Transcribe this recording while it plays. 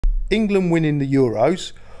England winning the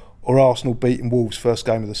Euros or Arsenal beating Wolves first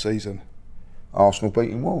game of the season? Arsenal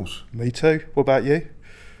beating Wolves. Me too. What about you?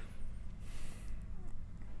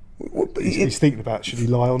 He's thinking about should he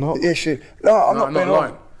lie or not. Yeah, no, I'm not being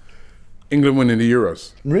lying. England winning the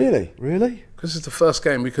Euros. Really? Really? Because it's the first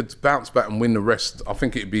game, we could bounce back and win the rest. I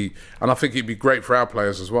think it'd be great for our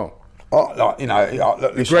players as well. Look,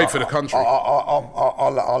 listen, great for the country. I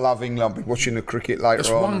love England. I'll be watching the cricket later It's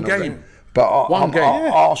on. one game. But One game.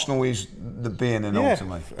 Arsenal is the being and all to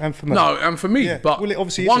me. And for me. No, and for me, Yeah. but Well, it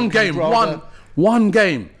obviously one isn't. game, You'd rather- one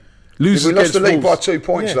game. Loses We lost against the league by Wolves. 2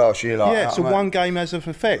 points last year. Like Yeah, that, so mate. one game has an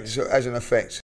effect. As an effect.